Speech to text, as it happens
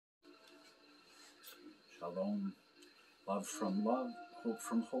Shalom. Love from love, hope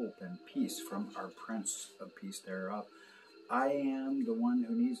from hope, and peace from our Prince of Peace thereof. I am the one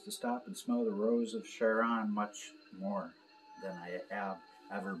who needs to stop and smell the rose of Sharon much more than I have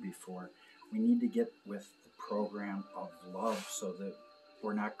ever before. We need to get with the program of love so that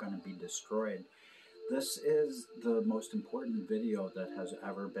we're not going to be destroyed. This is the most important video that has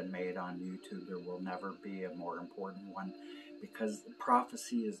ever been made on YouTube. There will never be a more important one, because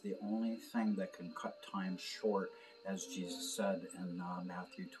prophecy is the only thing that can cut time short, as Jesus said in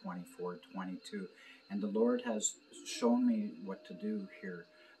Matthew 24:22. And the Lord has shown me what to do here,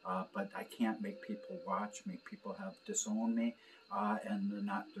 but I can't make people watch me. People have disowned me, and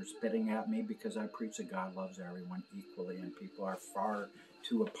they're spitting at me because I preach that God loves everyone equally, and people are far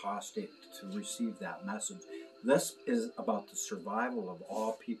too apostate to receive that message. This is about the survival of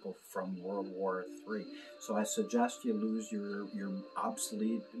all people from World War III. So I suggest you lose your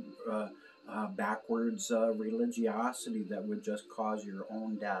obsolete, backwards religiosity that would just cause your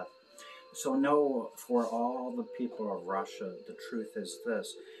own death. So know, for all the people of Russia, the truth is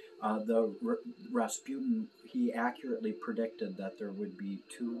this. Rasputin, he accurately predicted that there would be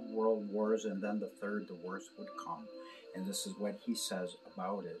 2 world wars, and then the third, the worst, would come. And this is what he says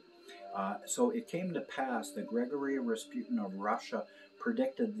about it. So it came to pass that Gregory Rasputin of Russia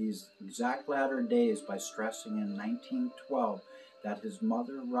predicted these exact latter days by stressing in 1912 that his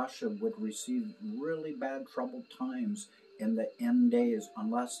mother Russia would receive really bad troubled times in the end days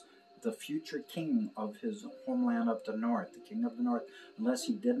unless the future king of his homeland of the north, the king of the north, unless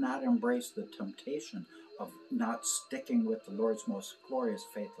he did not embrace the temptation of not sticking with the Lord's most glorious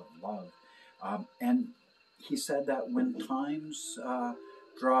faith of love. And he said that when times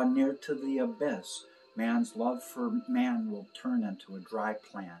draw near to the abyss, man's love for man will turn into a dry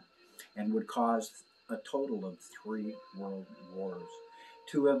plant and would cause a total of 3 world wars.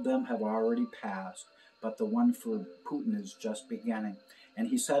 2 of them have already passed, but the one for Putin is just beginning. And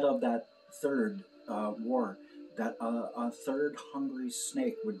he said of that third war that a third hungry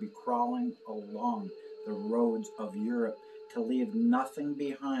snake would be crawling along the roads of Europe to leave nothing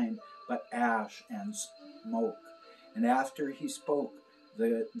behind but ash and smoke. And after he spoke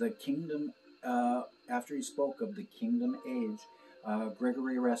after he spoke of the kingdom age,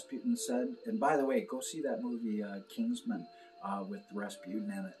 Gregory Rasputin said, and by the way, go see that movie Kingsman with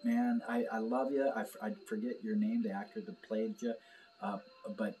Rasputin in it. Man, I love you. I forget your name, the actor that played you,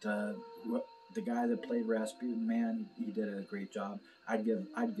 but the guy that played Rasputin, man, he did a great job. I'd give him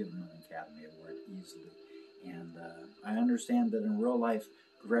an Academy Award easily. And I understand that in real life,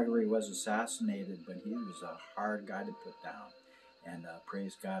 Gregory was assassinated, but he was a hard guy to put down. And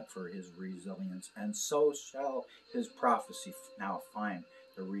praise God for his resilience. And so shall his prophecy now find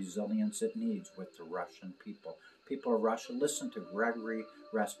the resilience it needs with the Russian people. People of Russia, listen to Gregory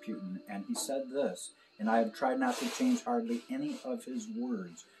Rasputin. And he said this, and I have tried not to change hardly any of his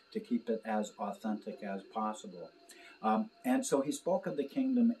words to keep it as authentic as possible. And so he spoke of the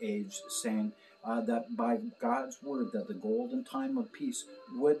kingdom age, saying that by God's word that the golden time of peace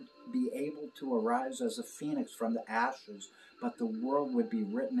would be able to arise as a phoenix from the ashes, but the world would be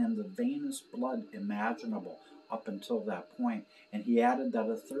written in the veinest blood imaginable up until that point. And he added that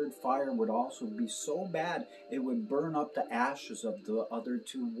a third fire would also be so bad it would burn up the ashes of the other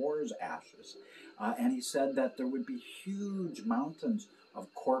 2 wars' ashes. And he said that there would be huge mountains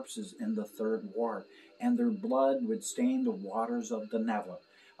of corpses in the third war, and their blood would stain the waters of the Neva.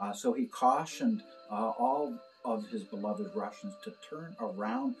 So he cautioned all of his beloved Russians to turn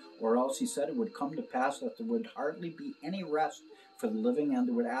around, or else he said it would come to pass that there would hardly be any rest for the living, and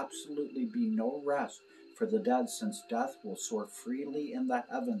there would absolutely be no rest for the dead, since death will soar freely in the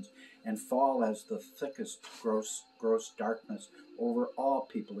heavens and fall as the thickest gross darkness over all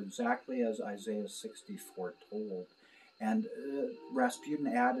people, exactly as Isaiah 60 foretold. And Rasputin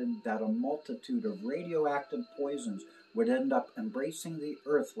added that a multitude of radioactive poisons would end up embracing the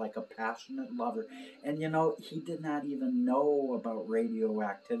earth like a passionate lover. And you know, he did not even know about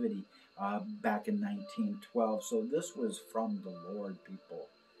radioactivity back in 1912. So this was from the Lord, people.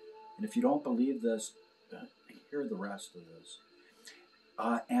 And if you don't believe this, hear the rest of this.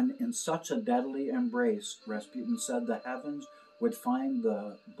 And in such a deadly embrace, Rasputin said the heavens would find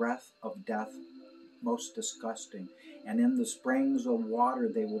the breath of death most disgusting, and in the springs of water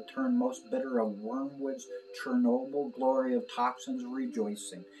they will turn most bitter of wormwood's Chernobyl glory of toxins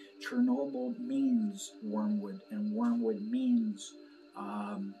rejoicing. Chernobyl means wormwood, and wormwood means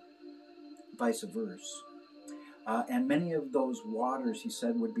vice versa. And many of those waters, he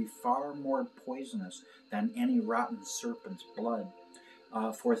said, would be far more poisonous than any rotten serpent's blood.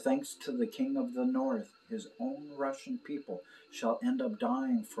 For thanks to the king of the north, his own Russian people shall end up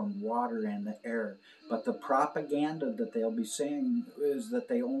dying from water and the air. But the propaganda that they'll be saying is that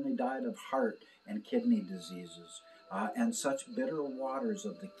they only died of heart and kidney diseases. And such bitter waters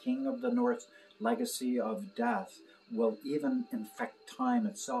of the king of the north's legacy of death will even infect time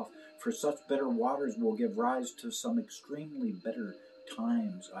itself. For such bitter waters will give rise to some extremely bitter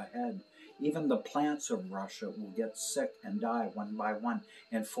times ahead. Even the plants of Russia will get sick and die one by one,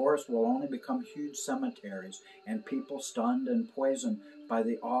 and forests will only become huge cemeteries, and people stunned and poisoned by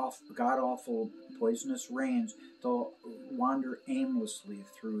the god-awful poisonous rains, they'll wander aimlessly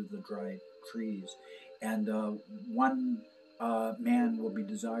through the dry trees. And one man will be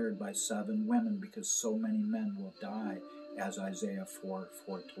desired by 7 women, because so many men will die, as Isaiah 4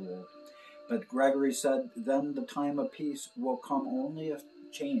 foretold. But Gregory said, then the time of peace will come only if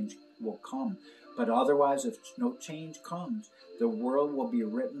change will come. But otherwise, if no change comes, the world will be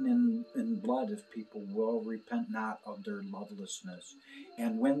written in blood if people will repent not of their lovelessness.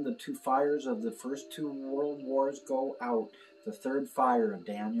 And when the 2 fires of the first 2 world wars go out, the 3rd fire of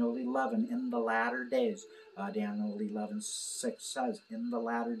Daniel 11 in the latter days, Daniel 11:6 says, in the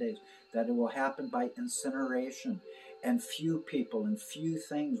latter days, that it will happen by incineration. And few people and few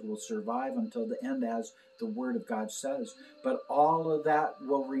things will survive until the end, as the Word of God says. But all of that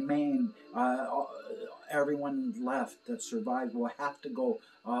will remain. Everyone left that survived will have to go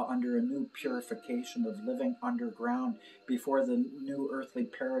under a new purification of living underground before the new earthly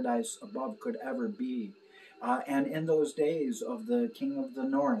paradise above could ever be. And in those days of the King of the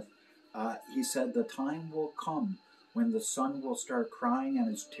North, he said, the time will come when the sun will start crying and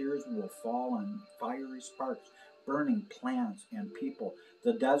his tears will fall on fiery sparks, burning plants and people.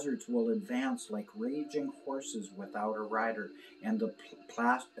 The deserts will advance like raging horses without a rider, and the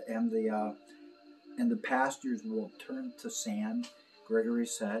pastures will turn to sand, Gregory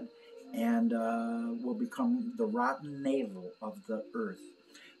said, and will become the rotten navel of the earth.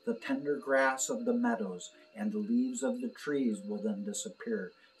 The tender grass of the meadows and the leaves of the trees will then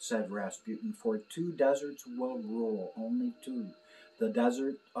disappear, said Rasputin, for 2 deserts will rule, only 2, the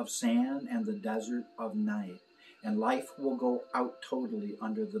desert of sand and the desert of night. And life will go out totally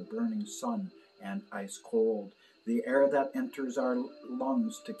under the burning sun and ice cold. The air that enters our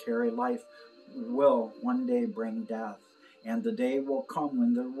lungs to carry life will one day bring death. And the day will come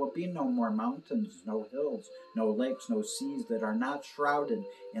when there will be no more mountains, no hills, no lakes, no seas that are not shrouded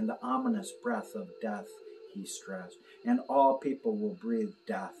in the ominous breath of death, he stressed. And all people will breathe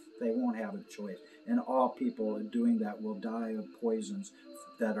death. They won't have a choice. And all people doing that will die of poisons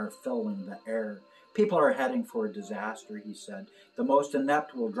that are filling the air. People are heading for a disaster, he said. The most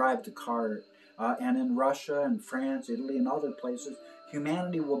inept will drive the cart. And in Russia and France, Italy, and other places,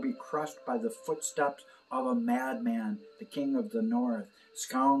 humanity will be crushed by the footsteps of a madman, the king of the north.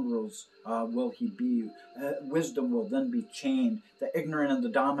 Scoundrels will he be. Wisdom will then be chained. The ignorant and the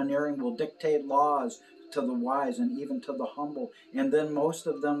domineering will dictate laws to the wise and even to the humble. And then most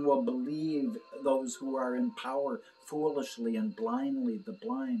of them will believe those who are in power foolishly and blindly, the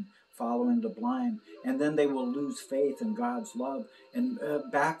blind following the blind. And then they will lose faith in God's love. And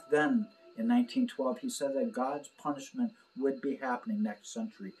back then, in 1912, he said that God's punishment would be happening next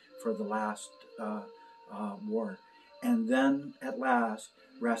century for the last war. And then, at last,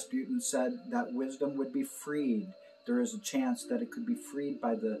 Rasputin said that wisdom would be freed. There is a chance that it could be freed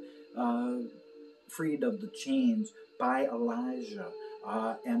by the freed of the chains by Elijah,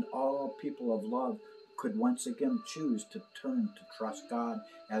 and all people of love could once again choose to turn to trust God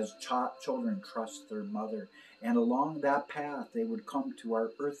as children trust their mother. And along that path, they would come to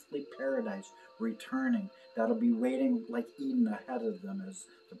our earthly paradise, returning. That'll be waiting like Eden ahead of them, as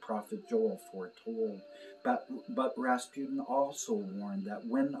the prophet Joel foretold. But Rasputin also warned that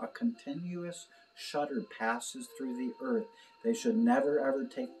when a continuous shudder passes through the earth, they should never ever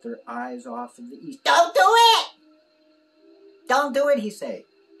take their eyes off of the east. Don't do it! Don't do it, he said.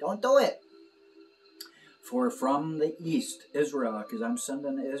 Don't do it. For from the east, Israel, because I'm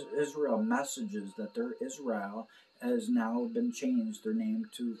sending Israel messages that their Israel has now been changed their name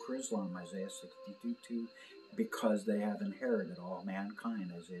to Chrislam, Isaiah 62:2, because they have inherited all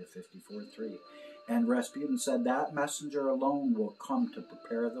mankind, Isaiah 54:3. And Rasputin said that messenger alone will come to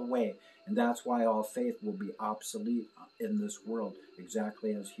prepare the way, and that's why all faith will be obsolete in this world,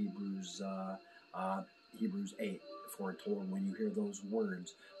 exactly as Hebrews 8 foretold. When you hear those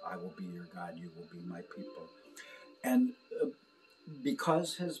words, I will be your God, you will be my people. And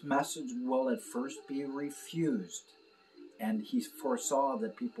because his message will at first be refused, and he foresaw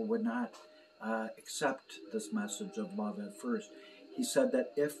that people would not accept this message of love at first, he said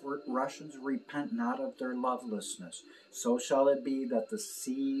that if Russians repent not of their lovelessness, so shall it be that the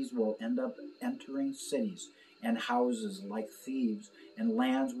seas will end up entering cities and houses like thieves, and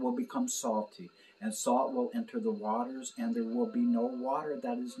lands will become salty, and salt will enter the waters, and there will be no water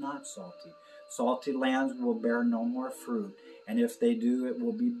that is not salty. Salty lands will bear no more fruit, and if they do, it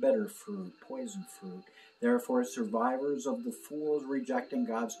will be bitter fruit, poison fruit. Therefore, survivors of the fools rejecting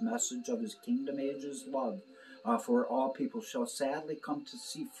God's message of his kingdom age's love, for all people shall sadly come to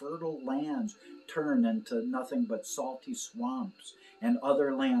see fertile lands turn into nothing but salty swamps, and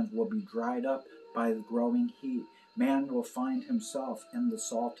other lands will be dried up by the growing heat. Man will find himself in the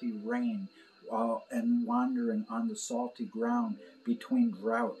salty rain and wandering on the salty ground between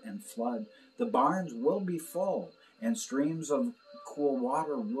drought and flood. The barns will be full, and streams of cool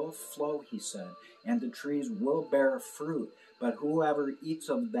water will flow, he said, and the trees will bear fruit. But whoever eats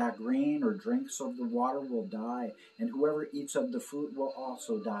of that grain or drinks of the water will die, and whoever eats of the fruit will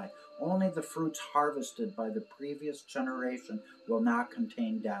also die. Only the fruits harvested by the previous generation will not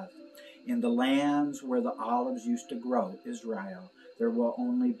contain death. In the lands where the olives used to grow, Israel, there will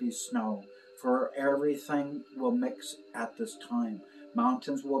only be snow, for everything will mix at this time.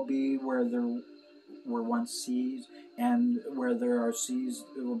 Mountains will be where there were once seas, and where there are seas,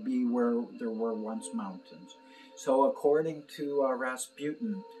 it will be where there were once mountains. So according to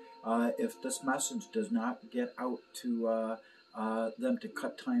Rasputin, if this message does not get out to them to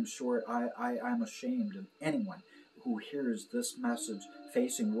cut time short, I'm ashamed of anyone who hears this message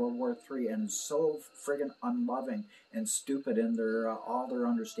facing World War III and is so friggin' unloving and stupid in their all their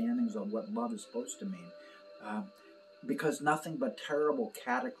understandings of what love is supposed to mean. Because nothing but terrible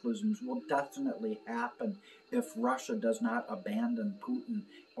cataclysms will definitely happen if Russia does not abandon Putin,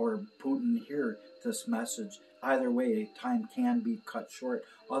 or Putin hear this message. Either way, time can be cut short.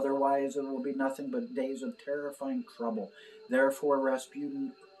 Otherwise, it will be nothing but days of terrifying trouble. Therefore,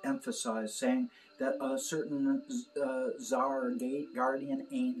 Rasputin emphasized, saying that a certain Tsar, guardian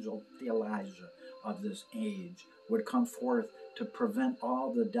angel, the Elijah of this age, would come forth to prevent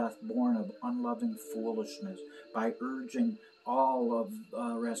all the death born of unloving foolishness by urging all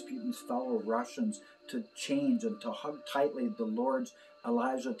of Rasputin's fellow Russians to change and to hug tightly the Lord's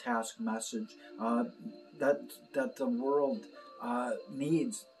Elijah task message that the world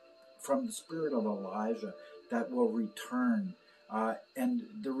needs from the spirit of Elijah that will return. And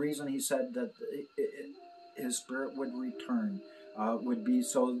the reason he said that his spirit would return would be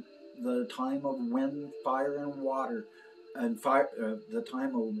so the time of wind, fire, and water, the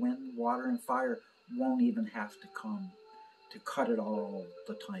time of wind, water, and fire won't even have to come to cut it all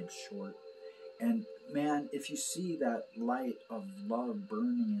the time short. And man, if you see that light of love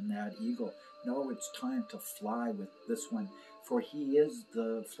burning in that eagle, know it's time to fly with this one, for he is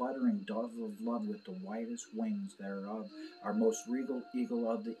the fluttering dove of love with the whitest wings thereof, our most regal eagle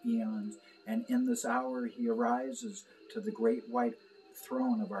of the eons. And in this hour he arises to the great white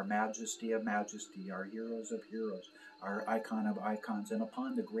throne of our majesty of majesty, our heroes of heroes, our icon of icons. And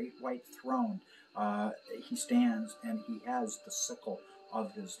upon the great white throne he stands, and he has the sickle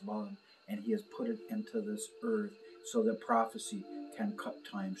of his love, and he has put it into this earth so that prophecy can cut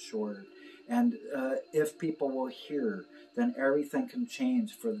time short. And if people will hear, then everything can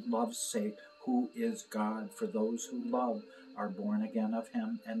change for love's sake, who is God. For those who love are born again of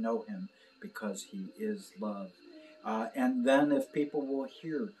him and know him, because he is love. And then if people will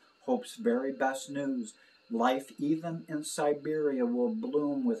hear hope's very best news, life even in Siberia will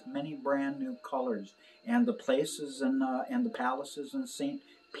bloom with many brand new colors, and the places and the palaces in St.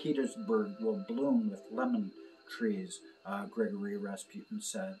 Petersburg will bloom with lemon trees, Gregory Rasputin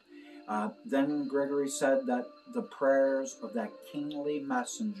said. Then Gregory said that the prayers of that kingly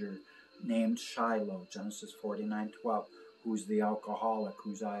messenger named Shiloh, Genesis 49:12, who's the alcoholic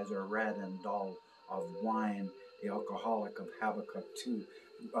whose eyes are red and dull of wine, the alcoholic of Habakkuk 2.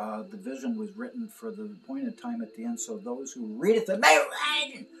 The vision was written for the appointed time at the end, so those who read it, they may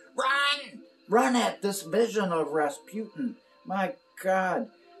run at this vision of Rasputin. My God.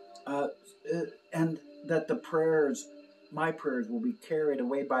 And that the prayers, my prayers, will be carried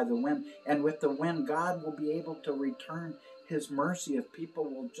away by the wind. And with the wind, God will be able to return his mercy if people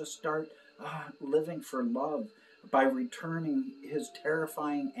will just start living for love by returning his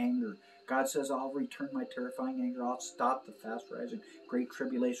terrifying anger. God says, I'll return my terrifying anger. I'll stop the fast rising great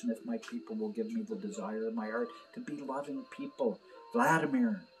tribulation if my people will give me the desire of my heart to be loving people.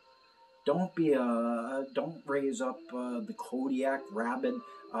 Vladimir, don't raise up the Kodiak rabid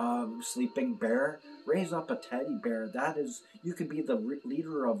sleeping bear. Raise up a teddy bear. That is, you could be the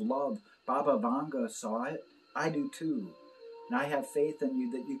leader of love. Baba Vanga saw it. I do too. And I have faith in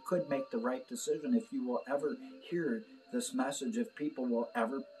you that you could make the right decision if you will ever hear this message if people will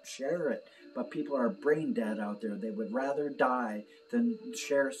ever share it. But people are brain dead out there. They would rather die than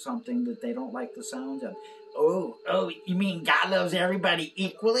share something that they don't like the sound of. Oh, you mean God loves everybody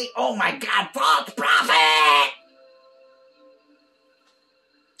equally? Oh my God, false prophet!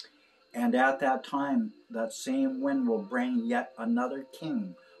 And at that time, that same wind will bring yet another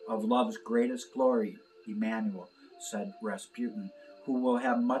king of love's greatest glory, Emmanuel, said Rasputin, who will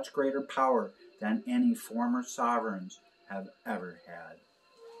have much greater power than any former sovereigns have ever had.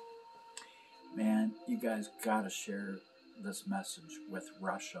 Man, you guys got to share this message with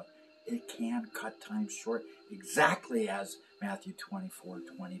Russia. It can cut time short, exactly as Matthew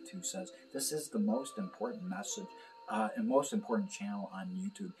 24:22 says. This is the most important message and most important channel on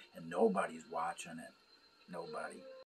YouTube, and nobody's watching it. Nobody.